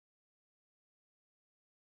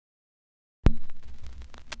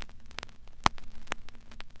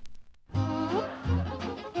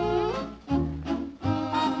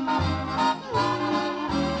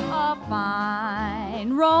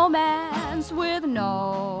with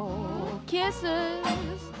no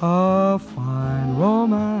kisses. A fine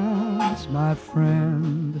romance, my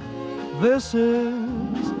friend, this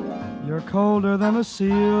is. You're colder than the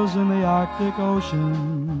seals in the Arctic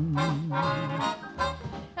Ocean.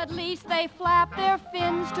 At least they flap their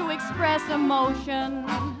fins to express emotion.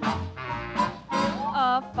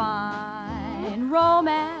 A fine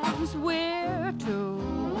romance, we're too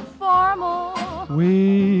formal.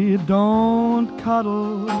 We don't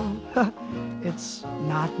cuddle, it's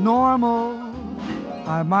not normal.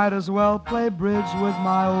 I might as well play bridge with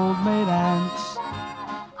my old maid aunts.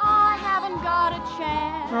 I haven't got a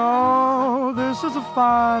chance. Oh, this is a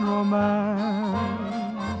fine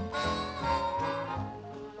romance.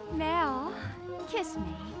 Mel, kiss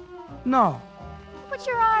me. No, Put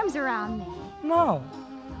your arms around me. no.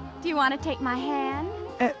 Do you want to take my hand?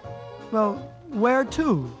 Well, where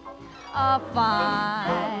to? A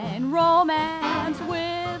fine romance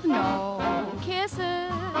with no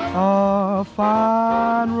kisses. A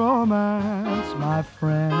fine romance, my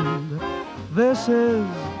friend. This is,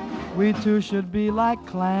 we two should be like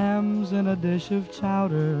clams in a dish of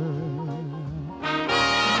chowder.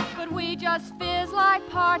 But we just fizz like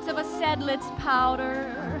parts of a sedlitz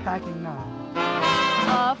powder. Packing now.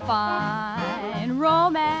 A fine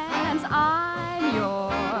romance, I'm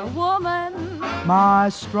your woman. My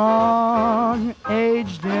strong,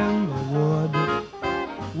 aged in the wood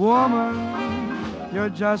woman, you're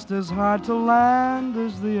just as hard to land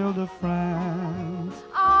as the Ile de France.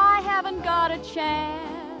 I haven't got a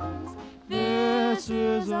chance. This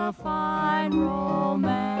is a fine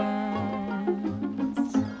romance.